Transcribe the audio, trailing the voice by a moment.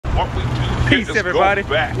Peace, everybody.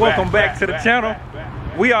 Welcome back to the channel.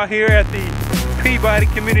 We are here at the Peabody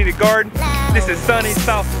Community Garden. This is sunny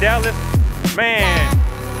South Dallas. Man,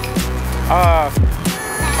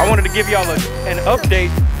 I wanted to give y'all an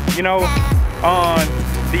update, you know, on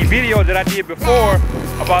the video that I did before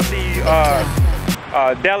about the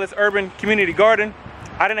Dallas Urban Community Garden.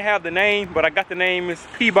 I didn't have the name, but I got the name. It's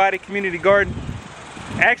Peabody Community Garden.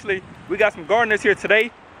 Actually, we got some gardeners here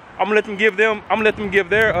today. I'm gonna let them give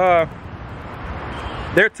their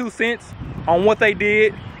 2 cents on what they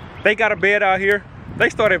did. They got a bed out here. They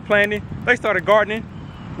started planting. They started gardening.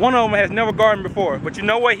 One of them has never gardened before, but you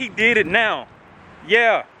know what? He did it now.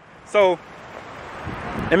 Yeah. So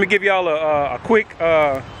let me give y'all a quick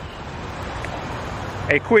I'm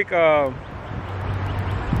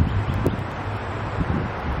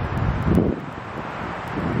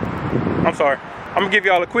sorry. I'm gonna give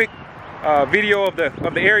y'all a quick video of the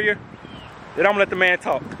area. Then I'm gonna let the man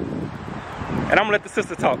talk, and I'm gonna let the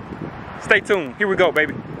sister talk. Stay tuned. Here we go,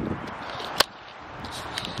 baby.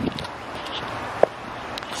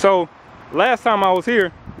 So last time I was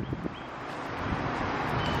here,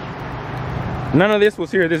 none of this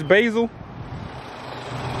was here. This basil.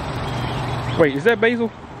 Wait, is that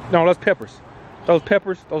basil? No, that's peppers. Those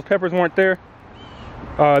peppers weren't there.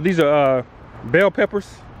 These are bell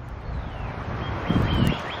peppers.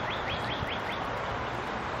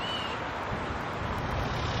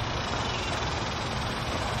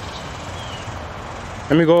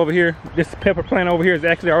 Let me go over here. This pepper plant over here is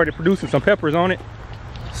actually already producing some peppers on it.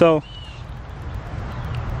 So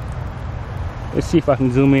let's see if I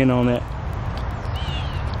can zoom in on that.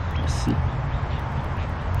 Let's see.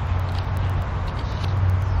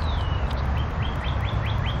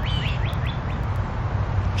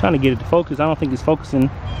 I'm trying to get it to focus. I don't think it's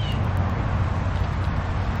focusing.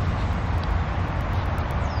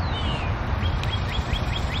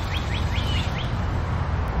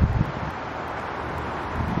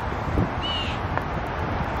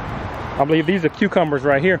 I believe these are cucumbers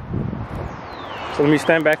right here. So let me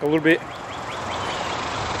stand back a little bit.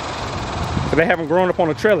 So they haven't grown up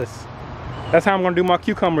on a trellis. That's how I'm gonna do my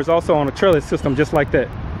cucumbers, also on a trellis system, just like that.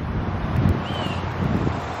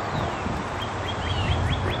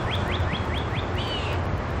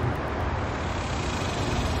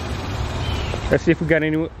 Let's see if we got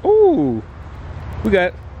any. Ooh, we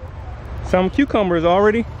got some cucumbers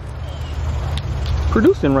already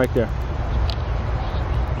producing right there.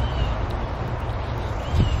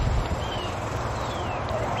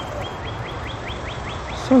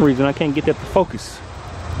 For some reason I can't get that to focus.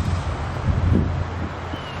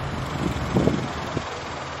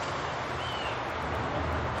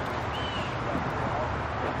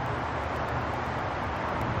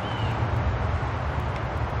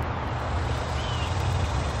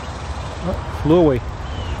 Oh, flew away.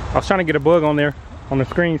 I was trying to get a bug on there on the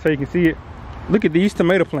screen so you can see it. Look at these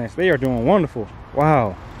tomato plants. They are doing wonderful.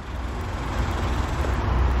 Wow.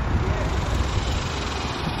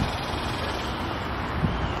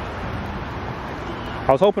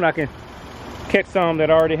 I was hoping I can catch some that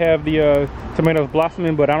already have the tomatoes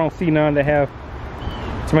blossoming, but I don't see none that have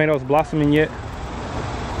tomatoes blossoming yet.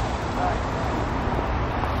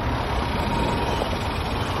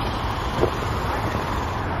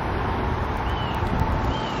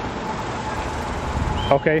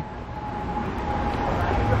 Okay.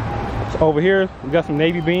 So over here we got some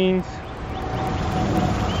navy beans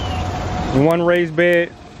in one raised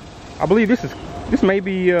bed. I believe this may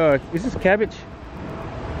be is this cabbage?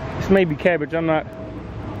 This may be cabbage. I'm not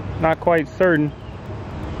quite certain.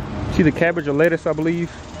 It's either cabbage or lettuce, I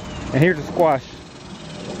believe. And here's a squash,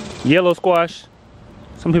 yellow squash.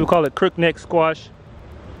 Some people call it crookneck squash.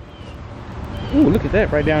 Ooh, look at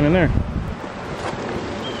that right down in there.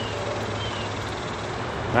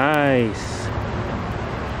 Nice.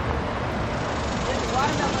 There's a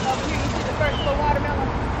watermelon over here. You see the first little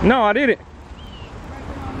watermelon? No, I didn't.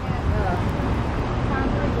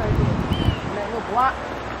 That little block.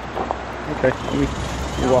 Okay, let me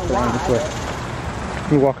walk around this way.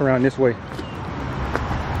 Let me walk around this way.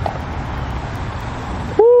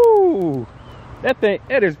 Woo!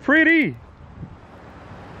 That is pretty. Look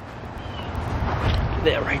at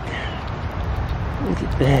that right there. Look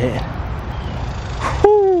at that.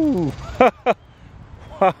 Woo!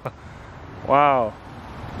 Wow.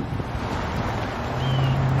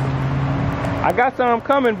 I got some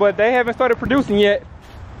coming, but they haven't started producing yet.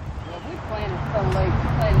 Well, we planted so late,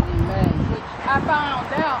 planted in May, which I found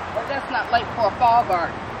out, but that's not late for a fall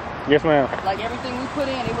garden. Yes, ma'am. Like everything we put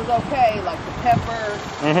in, it was okay. Like the peppers,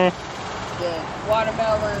 the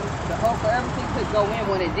watermelon, the okra, everything could go in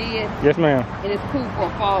when it did. Yes, ma'am. And it's cool for a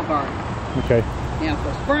fall garden. Okay. Now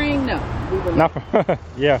for spring, no. We were Not for,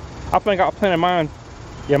 yeah. I think I planted mine.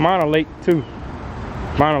 Yeah, mine are late too.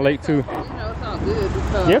 Mine are late too. You know, it's all good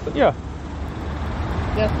because Yes, yeah.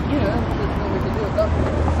 that's, you know, that's just what we can do.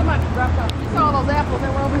 Oh, somebody dropped off. You saw those apples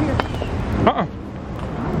that were over here?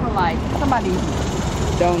 Well, like somebody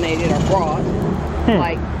donated or brought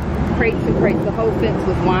like crates and crates. The whole fence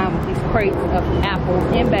was lined with these crates of apples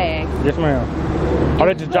in bags. Yes, ma'am. Oh,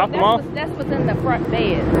 they just dropped them off? That's what's in the front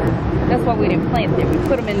bed. That's why we didn't plant them. We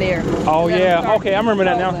put them in there. Oh yeah. Okay, I remember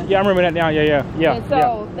that now. Yeah, I remember that now. Yeah. And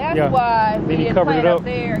so that's why we didn't covered plant it up up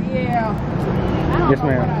there. Yeah. I don't Yes, know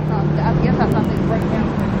ma'am. what I thought. I guess I thought they'd break down.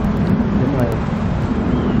 Yes, ma'am.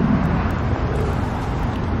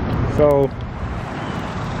 So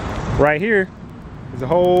right here is a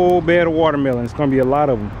whole bed of watermelon. It's gonna be a lot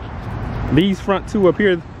of them. These front two up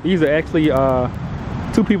here, these are actually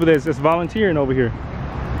two people that's just volunteering over here.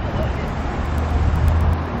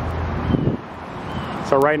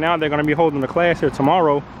 So right now they're gonna be holding a class here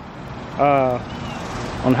tomorrow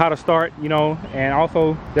on how to start, you know, and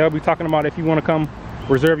also they'll be talking about if you want to come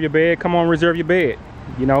reserve your bed, come on, reserve your bed,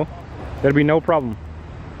 you know, there'll be no problem.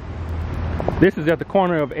 This is at the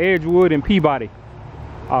corner of Edgewood and Peabody,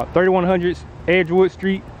 3100 Edgewood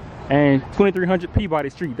Street and 2300 Peabody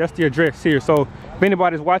Street. That's the address here. So if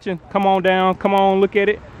anybody's watching, come on down, come on, look at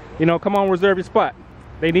it, you know, come on, reserve your spot.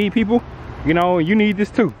 They need people, you know, and you need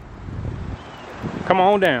this too. Come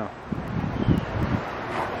on down.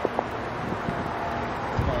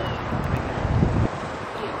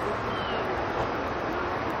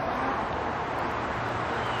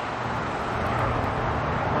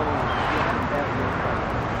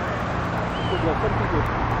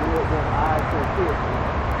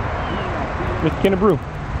 Mr. Kennebrew.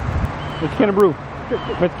 Mr. Kennebrew.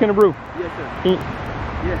 Mr. Kennebrew. Yes,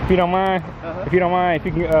 sir. If you don't mind, if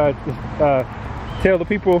you can tell the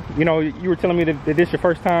people, you know, you were telling me that this is your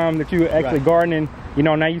first time that you actually gardening, you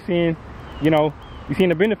know, now you seeing, you know, you seeing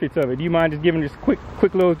the benefits of it. Do you mind just giving this quick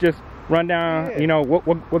little just rundown, you know,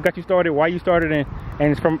 what got you started, why you started,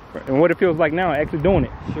 and what it feels like now actually doing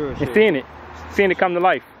it. Sure. And seeing it come to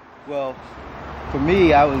life. Well, for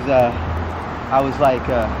me, I was like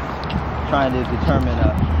trying to determine,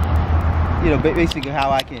 you know, basically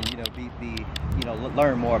how I can, you know, you know,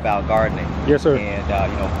 learn more about gardening. Yes, sir.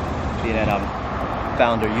 And you know, being that I'm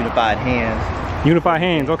founder of Unified Hands. Unified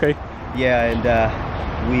Hands, okay. Yeah, and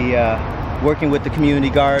we working with the community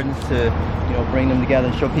gardens to, you know, bring them together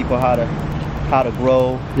and show people how to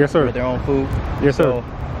grow. Yes, sir. Their own food. Yes, sir. So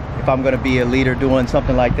if I'm going to be a leader doing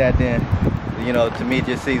something like that, then, you know, to me it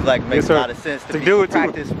just seems like it makes a lot of sense to do it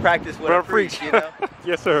practice what I preach, you know.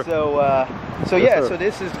 Yes, sir. So yeah, so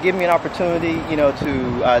this is giving me an opportunity, you know,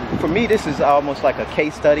 to for me this is almost like a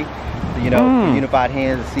case study, you know, for Unified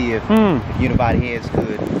Hands, to see if Unified Hands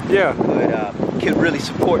could really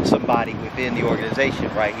support somebody within the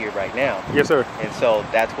organization right here, right now. Yes, sir. And so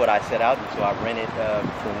that's what I set out to. So I rented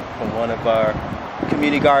from one of our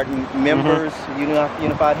community garden members,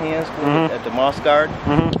 Unified Hands, at the Moss Garden,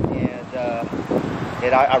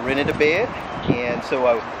 and I rented a bed, and so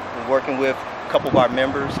I was working with a couple of our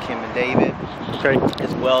members, Kim and David,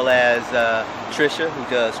 as well as Trisha, who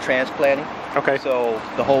does transplanting. Okay. So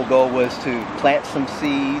the whole goal was to plant some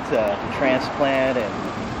seeds, transplant,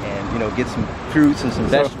 and you know, get some fruits and some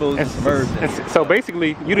vegetables and some herbs. So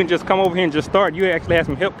basically, you didn't just come over here and just start. You actually had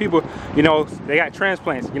some help people. You know, they got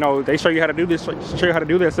transplants. You know, they show you how to do this, show you how to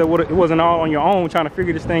do that. So it wasn't all on your own trying to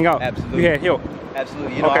figure this thing out. Absolutely. You had help.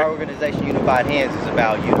 Absolutely. You know, our organization, Unified Hands, is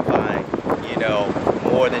about unifying, you know,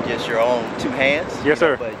 more than just your own two hands. Yes,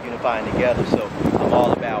 sir. But unifying together. So I'm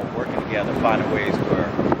all about working together, finding ways where,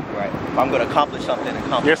 if I'm going to accomplish something and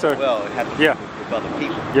accomplish it well, it has to be with other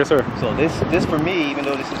people. Yes, sir. So this for me, even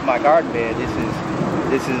though this is my garden bed, this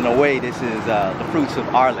is in a way, this is the fruits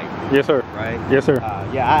of our labor. Yes, sir. Right? Yes, sir.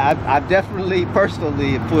 Yeah, I've definitely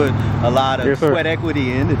personally put a lot of sweat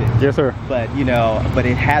equity into this. Yes, sir. But you know, but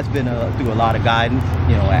it has been through a lot of guidance,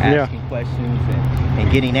 you know, asking questions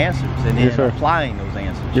and getting answers, and then applying those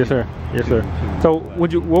answers. Yes, sir. Yes, sir. So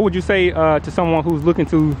what would you say to someone who's looking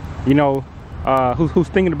to, you know, who's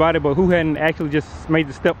thinking about it, but who hadn't actually just made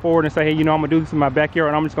the step forward and say, hey, you know, I'm gonna do this in my backyard,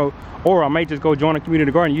 and I'm just go, or I may just go join a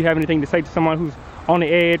community garden. You have anything to say to someone who's on the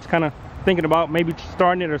edge, kind of thinking about maybe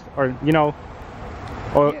starting it, or you know,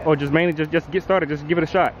 or just mainly just get started, just give it a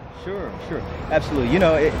shot? Sure, absolutely. You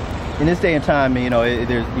know, in this day and time, you know,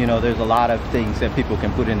 there's a lot of things that people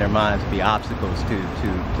can put in their minds to be obstacles to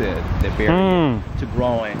the barrier to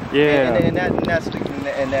growing. Yeah, and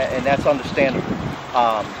that's understandable.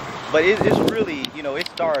 But it's really, you know, it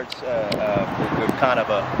starts with kind of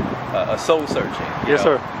a soul searching. You know,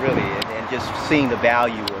 sir. Really, and just seeing the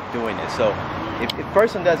value of doing it. So, if a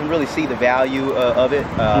person doesn't really see the value of it,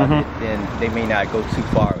 then they may not go too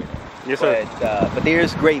far in it. Yes, sir. But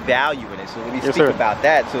there's great value in it. So let me speak about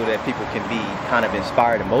that so that people can be kind of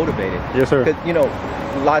inspired and motivated. Yes, sir. Because, you know,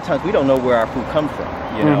 a lot of times we don't know where our food comes from,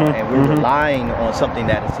 you know, and we're relying on something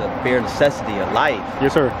that is a bare necessity of life.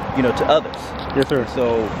 Yes, sir. You know, to others. Yes, sir.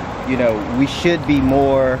 So, you know, we should be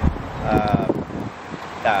more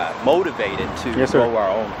motivated to grow our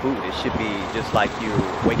own food. It should be just like you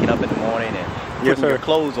waking up in the morning and putting your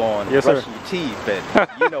clothes on, brushing your teeth, and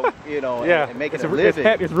and making a living.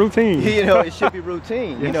 It's routine. You know, it should be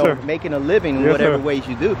routine. You know, making a living in whatever ways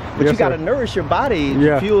you do. But you got to nourish your body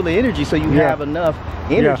to fuel the energy, so you have enough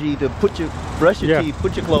energy to brush your teeth,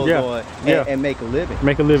 put your clothes on, and make a living.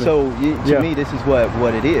 Make a living. So to me, this is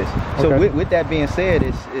what it is. So with that being said,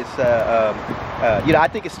 it's you know, I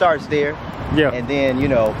think it starts there. Yeah. And then, you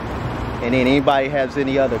know, and then anybody has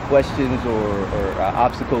any other questions or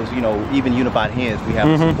obstacles, you know, even Unified Hands, we have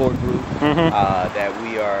a support group that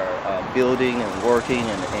we are building and working.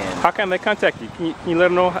 And how can they contact you? Can you let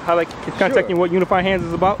them know how they can contact you, what Unified Hands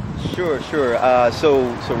is about? Sure.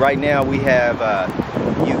 So right now we have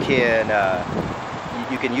you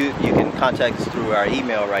can contact us through our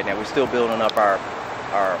email right now. We're still building up our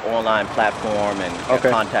online platform and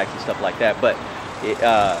contacts and stuff like that.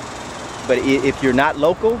 But if you're not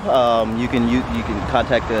local, you can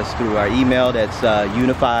contact us through our email. That's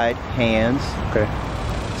Unified Hands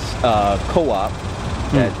Co-op.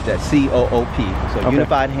 That's C-O-O-P. So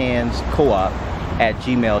Unified Hands Co-op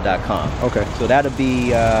 @gmail.com. Okay. So that'll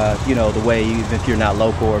be you know, the way, even if you're not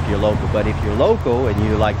local or if you're local. But if you're local and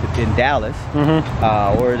you're like in Dallas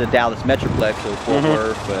or the Dallas Metroplex or Fort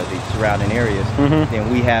Worth, the surrounding areas, then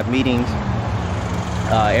we have meetings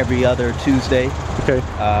every other Tuesday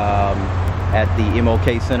at the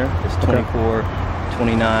MOK Center. It's 24,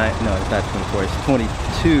 29, no, it's not 24, it's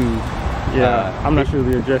 22. I'm not sure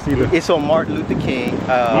the address either. It's on Martin Luther King.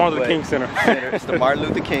 Martin Luther King Center. It's the Martin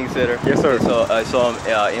Luther King Center. Yes, sir. It's on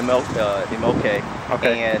MOK.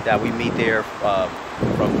 And we meet there from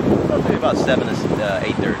about 7 to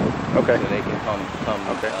 8:30. Okay. So they can come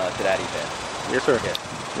to that event. Yes, sir.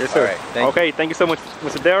 Yes, sir. All right. Thank you so much,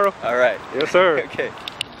 Mr. Darrell. All right. Yes, sir. Okay.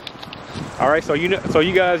 All right. So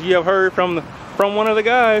you guys have heard from one of the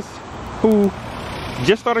guys who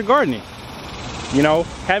just started gardening. You know,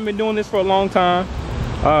 haven't been doing this for a long time.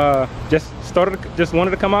 Just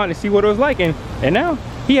wanted to come out and see what it was like, and now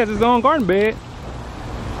he has his own garden bed,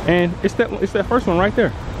 and it's that first one right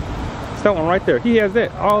there. It's that one right there. He has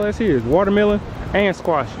that. All that's here is watermelon and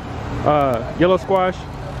squash, yellow squash,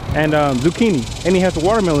 and zucchini, and he has the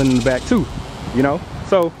watermelon in the back too. You know,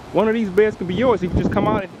 so one of these beds can be yours if you just come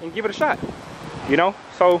out and give it a shot. You know,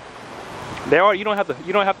 so you don't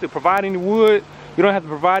have to provide any wood. You don't have to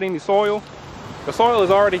provide any soil. The soil is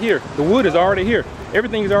already here. The wood is already here.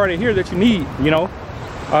 Everything is already here that you need. You know,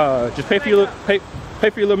 just pay for your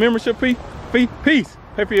little membership fee. Pay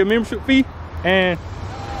for your membership fee, and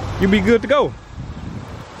you'll be good to go.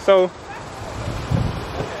 So,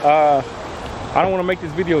 I don't want to make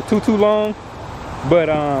this video too long, but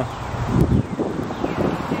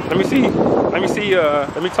let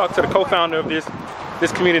me talk to the co-founder of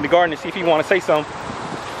this community garden and see if he want to say something.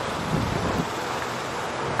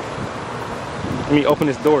 Let me open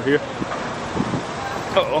this door here.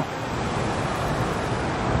 Uh-oh.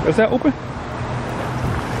 Is that open?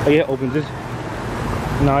 Oh yeah, open. This.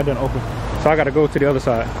 No, it didn't open. So I gotta go to the other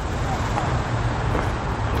side.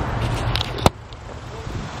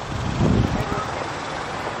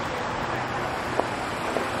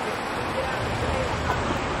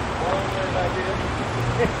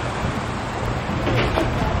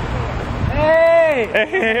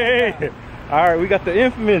 Hey! All right, we got the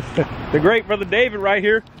infamous, the great Brother David right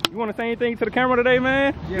here. You want to say anything to the camera today,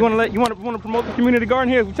 man? Yes. You want to promote the community garden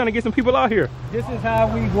here? We're trying to get some people out here. This is how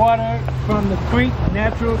we water from the creek,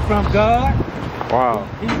 natural from God. Wow.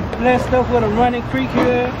 He blessed us with a running creek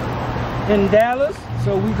here in Dallas,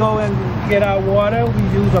 so we go and get our water. We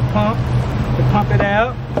use a pump to pump it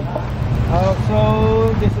out.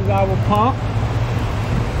 Also, this is our pump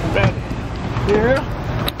here,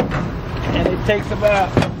 and it takes about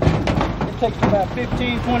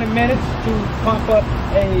 15-20 minutes to pump up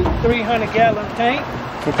a 300-gallon tank.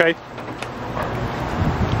 Okay.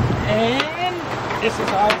 And this is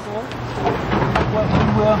also what we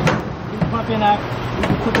will be pumping out. We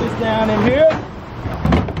will put this down in here,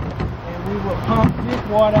 and we will pump this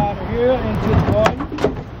water out of here into the garden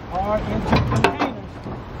or into containers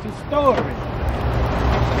to store it.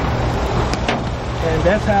 And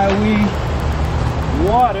that's how we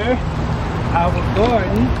water our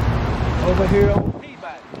garden over here on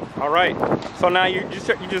Peabody. All right. So now you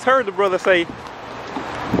just heard the brother say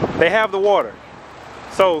They have the water.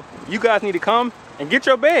 So you guys need to come and get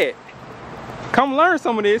your bed. Come learn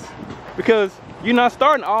some of this, because you're not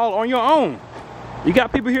starting all on your own. You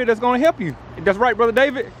got people here that's gonna help you. That's right, Brother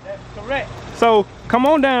David? That's correct. So come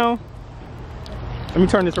on down. Let me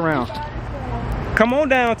turn this around. Come on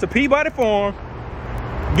down to Peabody Farm.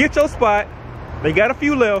 Get your spot. They got a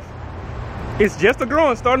few left. It's just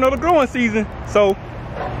starting of the growing season. So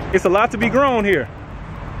it's a lot to be grown here.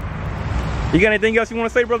 You got anything else you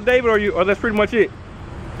want to say, Brother David, or that's pretty much it?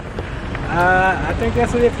 I think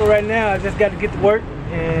that's it for right now. I just got to get to work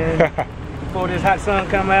and before this hot sun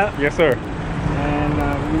come out. Yes, sir. And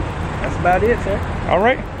that's about it, sir.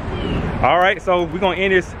 All right, so we're gonna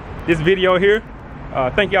end this video here.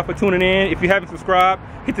 Thank y'all for tuning in. If you haven't subscribed,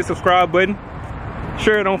 hit the subscribe button.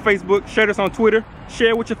 Share it on Facebook, share this on Twitter, share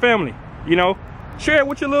it with your family. You know, share it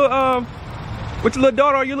with your little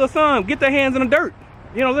daughter or your little son. Get their hands in the dirt.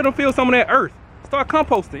 You know, let them feel some of that earth. Start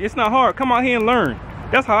composting. It's not hard. Come out here and learn.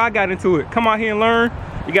 That's how I got into it. Come out here and learn.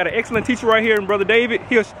 You got an excellent teacher right here in Brother David.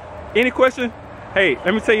 Any question? Hey,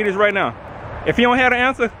 let me tell you this right now. If he don't have the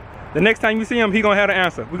answer, the next time you see him, he gonna have the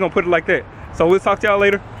answer. We're gonna put it like that. So we'll talk to y'all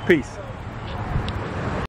later. Peace.